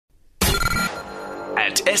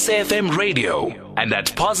at SAFM Radio and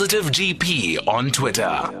at Positive GP on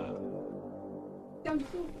Twitter.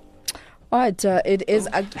 Right, it is.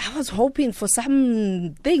 I was hoping for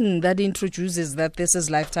something that introduces that this is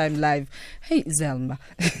Lifetime Live. Hey, Zelma.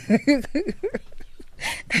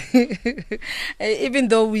 Even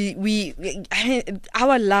though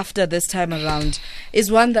our laughter this time around is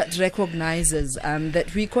one that recognizes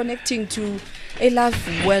that we're connecting to a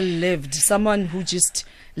life well lived, someone who just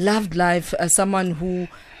loved life, someone who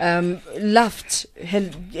laughed her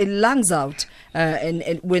lungs out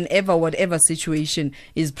and whenever whatever situation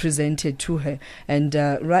is presented to her. And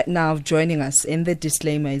right now joining us in the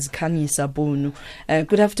disclaimer is Khanyisa Bunu.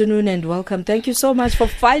 Good afternoon and welcome. Thank you so much for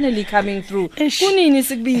finally coming through. Finally,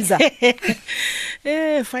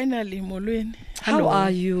 Molweni. How are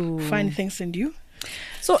you? Fine, thanks. And you?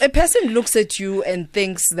 So a person looks at you and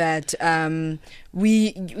thinks that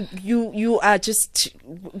you are just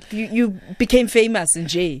you became famous in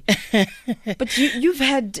J, but you've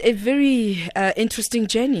had a very interesting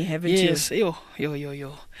journey, haven't you? Yes, yo,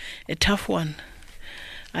 a tough one.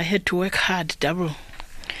 I had to work hard, double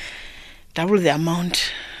the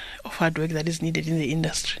amount of hard work that is needed in the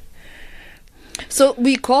industry. So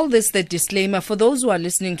we call this the disclaimer for those who are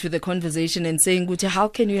listening to the conversation and saying, Guti, how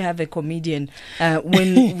can you have a comedian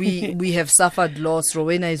when we have suffered loss?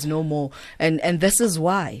 Rowena is no more. And this is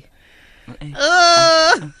why.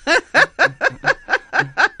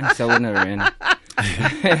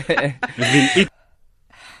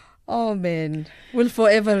 Oh man, we'll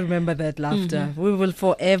forever remember that laughter. Mm-hmm. We will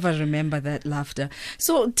forever remember that laughter.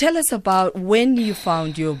 So tell us about when you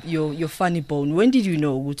found your funny bone. When did you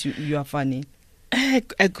know you are funny?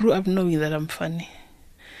 I grew up knowing that I'm funny.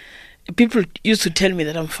 People used to tell me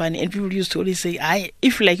that I'm funny, and people used to always say,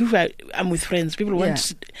 if I'm with friends,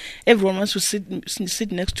 everyone wants to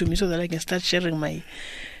sit next to me so that I can start sharing my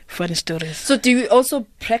funny stories. So do you also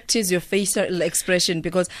practice your facial expression?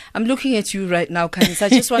 Because I'm looking at you right now, Khanyisa. I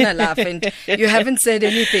just want to laugh, and you haven't said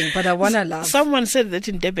anything, but I want to laugh. Someone said that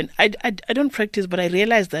in Durban. I don't practice, but I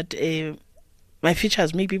realized that my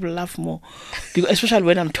features make people laugh more, especially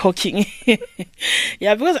when I'm talking.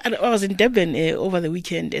 Yeah, because I was in Durban over the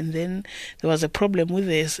weekend, and then there was a problem with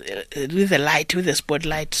the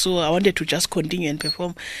spotlight. So I wanted to just continue and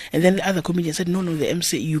perform, and then the other comedian said, "No, the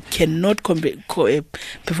MC, you cannot perform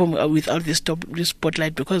without this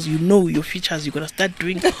spotlight because you know your features. You're gonna start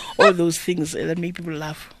doing all those things that make people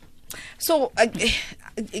laugh." So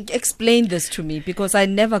explain this to me, because I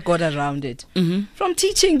never got around it. Mm-hmm. From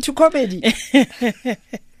teaching to comedy.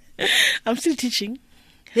 I'm still teaching.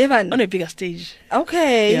 Even on a bigger stage.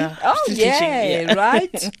 Okay. Yeah, yeah.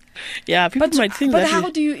 Right. Yeah, people might think that. But how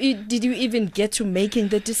did you even get to making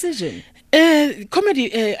the decision?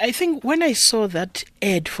 Comedy. I think when I saw that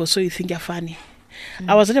ad for So You Think You're Funny,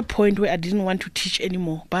 I was at a point where I didn't want to teach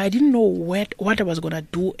anymore, but I didn't know what I was going to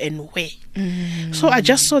do and where. So I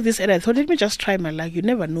just saw this and I thought, let me just try my luck. You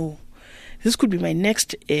never know. This could be my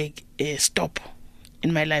next stop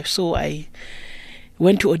in my life. So I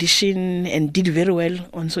went to audition and did very well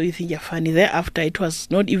on So You Think You're Funny. Thereafter, it was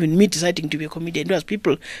not even me deciding to be a comedian. It was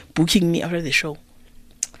people booking me after the show.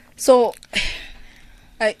 So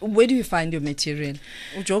where do you find your material?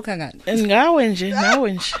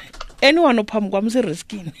 Anyone is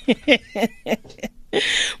risking.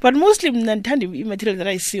 But mostly the material that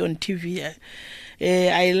I see on TV.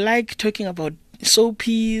 I like talking about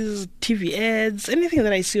soapies, TV ads, anything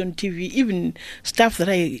that I see on TV, even stuff that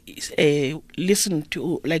I listen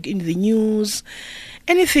to, like in the news,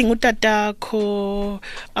 anything, Utatako,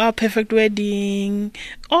 Our Perfect Wedding,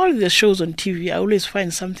 all the shows on TV, I always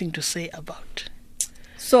find something to say about.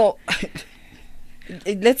 So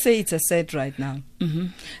let's say it's a set right now, mm-hmm.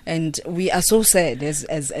 and we are so sad as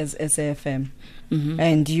AFM, mm-hmm.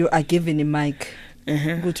 and you are given a mic.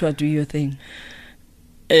 Mm-hmm. Go to do your thing.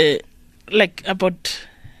 Like about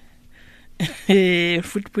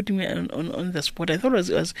putting me on the spot. I thought it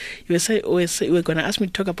was you were going to ask me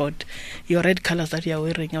to talk about your red colors that you are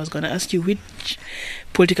wearing. I was going to ask you which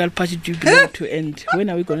political party do you belong to, and when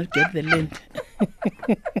are we going to get the land?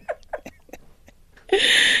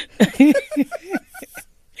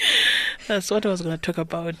 That's what I was going to talk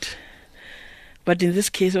about. But in this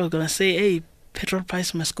case, I was going to say, hey, petrol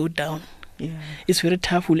price must go down. Yeah. It's very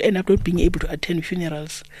tough. We'll end up not being able to attend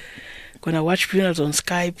funerals. Going to watch funerals on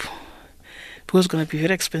Skype because it's going to be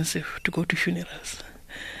very expensive to go to funerals.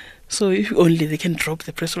 So if only they can drop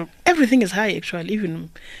the price. Everything is high, actually.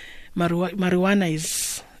 Even marijuana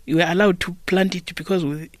is, you are allowed to plant it because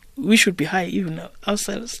we should be high even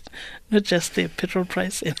ourselves, not just the petrol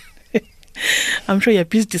price. I'm sure you're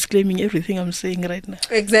busy disclaiming everything I'm saying right now.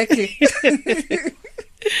 Exactly.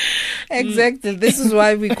 Exactly. This is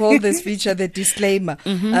why we call this feature the disclaimer,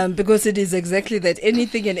 because it is exactly that.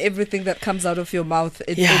 Anything and everything that comes out of your mouth,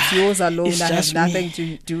 it's yours alone. It's I have just nothing me.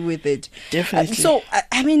 to do with it. Definitely. So,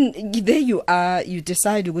 I mean, there you are. You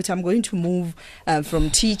decide, which I'm going to move from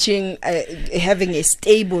teaching, having a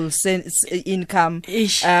stable income,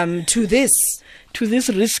 to this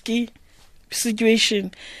risky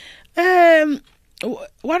situation.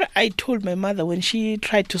 What I told my mother when she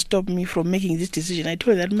tried to stop me from making this decision, I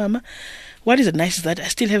told her that, Mama, what is nice is that I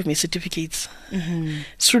still have my certificates.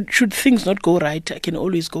 Should things not go right, I can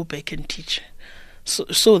always go back and teach.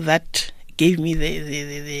 So that gave me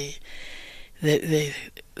the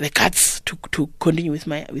guts to continue with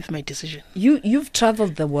my decision. You've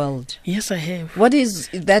traveled the world. Yes, I have. What is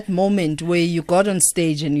that moment where you got on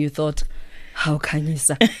stage and you thought, "How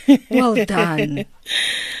Khanyisa, well done"?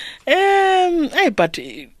 But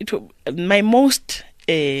my most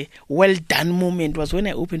well done moment was when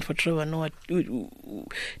I opened for Trevor Noah.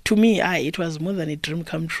 To me, it was more than a dream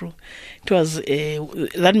come true. It was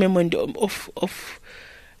that moment of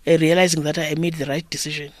realizing that I made the right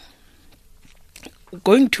decision.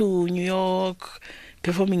 Going to New York,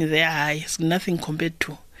 performing there, is nothing compared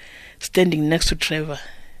to standing next to Trevor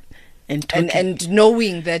and talking. And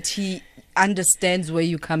knowing that he understands where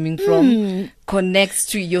you're coming from, connects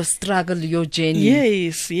to your struggle, your journey.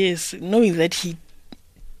 Yes. Knowing that he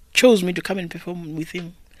chose me to come and perform with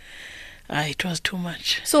him, it was too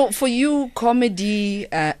much. So for you, comedy,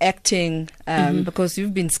 acting, because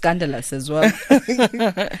you've been scandalous as well.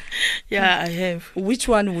 Yeah, I have. Which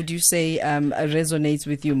one would you say resonates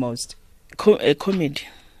with you most? Comedy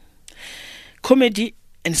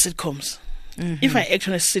and sitcoms. If I act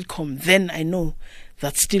on a sitcom, then I know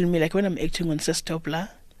that's still me. Like when I'm acting on Ses'Top,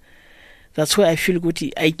 that's where I feel good.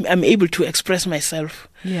 I'm able to express myself.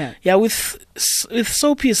 Yeah. With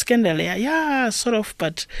soapy scandal, sort of,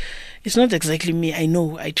 but it's not exactly me. I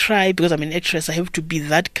know. I try because I'm an actress. I have to be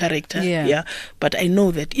that character. Yeah. But I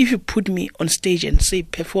know that if you put me on stage and say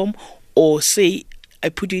perform, or say I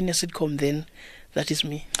put you in a sitcom, then that is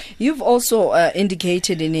me. You've also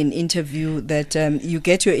indicated in an interview that you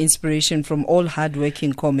get your inspiration from all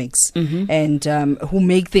hardworking comics and who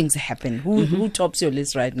make things happen. Who tops your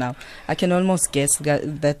list right now? I can almost guess that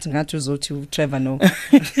Ngatuzo Trevor No.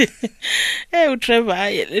 Hey, Trevor,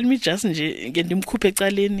 let me just get him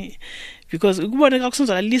kupecaleni. Because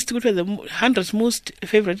at least with the 100 most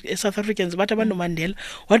favorite South Africans, but about Mandela,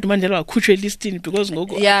 what Mandela could listing because no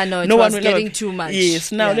one was getting too much.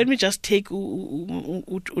 Yes, now let me just take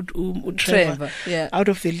Trevor out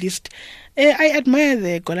of the list. I admire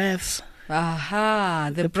the Goliaths.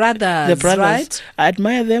 The brothers, right? I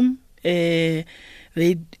admire them. They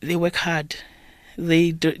work hard.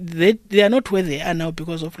 They are not where they are now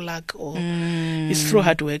because of luck or it's through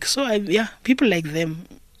hard work. So people like them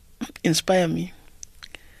inspire me.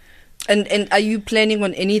 And are you planning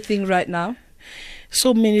on anything right now?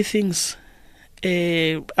 So many things.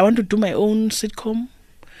 I want to do my own sitcom.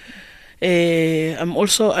 I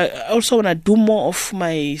also want to do more of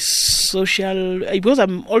my social, because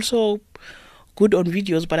I'm also good on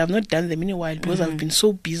videos, but I've not done them in a while because I've been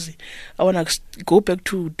so busy. I want to go back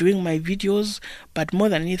to doing my videos, but more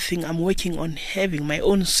than anything, I'm working on having my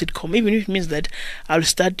own sitcom, even if it means that I'll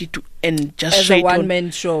start it and just as share a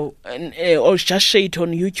one-man show, or just share it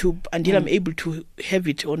on YouTube until I'm able to have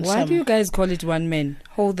it on. Why do you guys call it one man?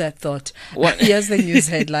 Hold that thought. Here's the news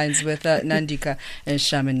headlines with Nandika and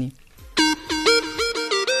Shamani.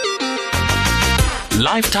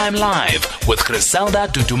 Lifetime Live with Griselda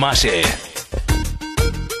Tutumashe.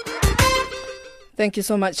 Thank you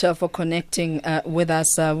so much for connecting with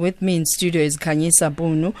us. With me in studio is Khanyisa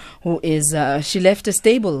Bunu, who is, she left a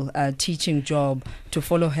stable teaching job to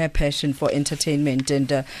follow her passion for entertainment.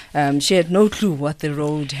 And she had no clue what the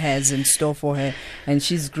road has in store for her. And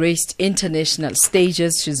she's graced international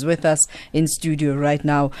stages. She's with us in studio right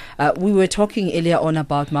now. We were talking earlier on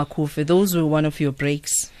about Makufe. Those were one of your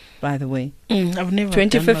breaks, by the way. I've never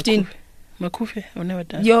 2015. done Makufe, I've never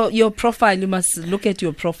done. Your profile, you must look at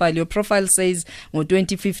your profile. Your profile says,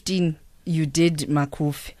 2015, you did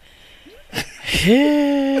Makufe.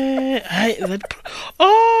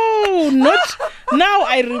 Not now.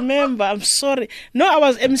 I remember. I'm sorry. No, I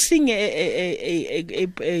was emceeing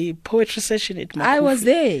a poetry session at Makufe. I was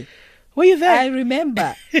there. Were you there? I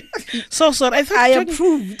remember. So sorry. I thought I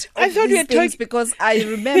approved. I thought you were talking because I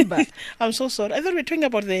remember. I'm so sorry. I thought we were talking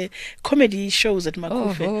about the comedy shows at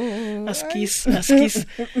Makufe. Askis.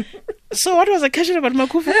 So what was the question about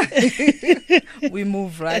Makufe? We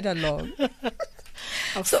move right along.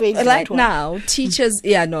 I've So failed right that one. now, teachers,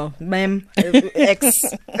 ma'am, X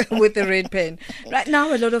with the red pen. Right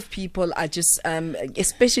now, a lot of people are just,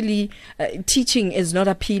 especially teaching is not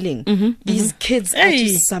appealing. These kids are Hey.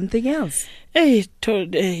 just something else. Hey,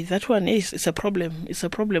 that one it's a problem. It's a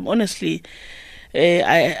problem, honestly.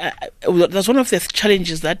 That's one of the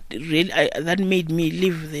challenges that really that made me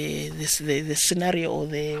leave the scenario or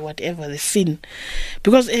the scene,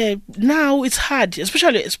 because now it's hard,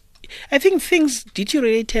 especially. I think things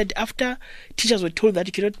deteriorated after teachers were told that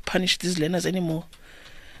you cannot punish these learners anymore.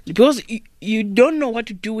 Because you don't know what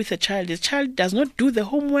to do with a child. The child does not do the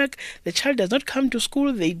homework. The child does not come to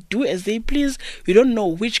school. They do as they please. You don't know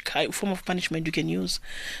which form of punishment you can use.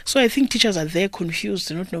 So I think teachers are there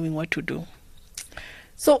confused, not knowing what to do.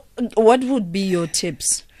 So, what would be your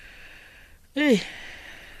tips? Hey,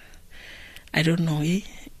 I don't know,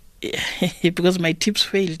 because my tips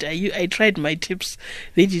failed. I tried my tips.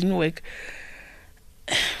 They didn't work.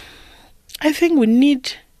 I think we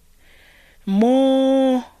need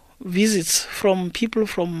more visits from people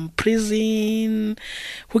from prison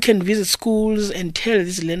who can visit schools and tell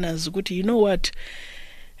these learners, good, you know what,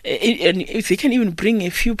 and if they can even bring a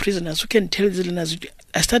few prisoners who can tell these learners,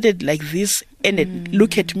 I started like this and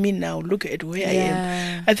look at me now, look at where I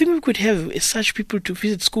am. I think we could have such people to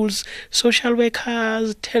visit schools, social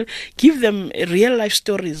workers, give them real life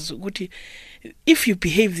stories. Good, if you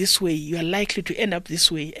behave this way, you are likely to end up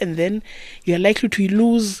this way, and then you are likely to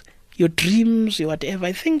lose your dreams, your whatever.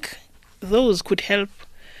 I think those could help,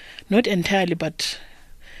 not entirely, but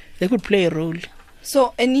they could play a role.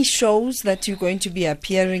 So, any shows that you're going to be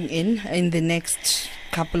appearing in the next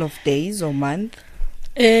couple of days or month?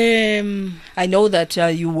 I know that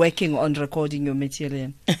you're working on recording your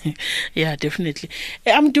material. Yeah, definitely.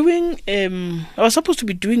 I'm doing. I was supposed to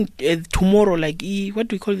be doing tomorrow, like what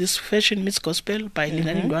do we call this? Fashion Meets Gospel by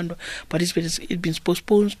Linani Ndwandwe, but it's been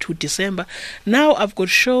postponed to December. Now I've got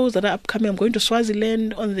shows that are upcoming. I'm going to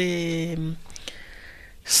Swaziland on the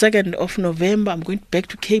 2nd of November. I'm going back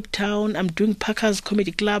to Cape Town. I'm doing Parker's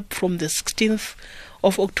Comedy Club from the 16th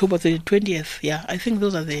of October to the 20th. Yeah, I think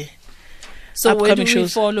those are the. So where do we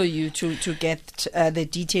shows. follow you to get the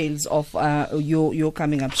details of your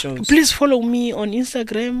coming up shows? Please follow me on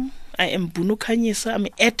Instagram. I am Bunu Khanyisa. I'm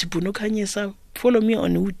at Bunu Khanyisa. Follow me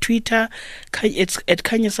on Twitter. It's at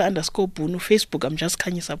Khanyisa_Bunu. Facebook, I'm just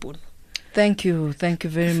Khanyisa Bunu. Thank you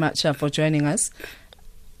very much for joining us.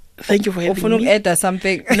 Thank you for having me. Add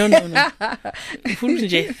something. No.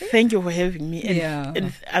 Thank you for having me.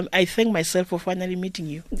 And I thank myself for finally meeting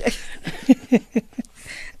you.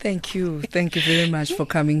 Thank you very much for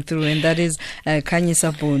coming through. And that is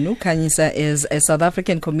Khanyisa Bunu. Khanyisa is a South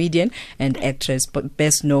African comedian and actress, but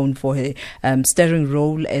best known for her starring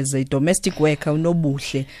role as a domestic worker,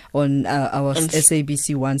 Nobuhle, on our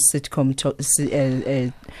SABC1 sitcom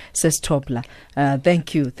Ses'Top.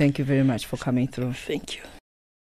 Thank you very much for coming through. Thank you.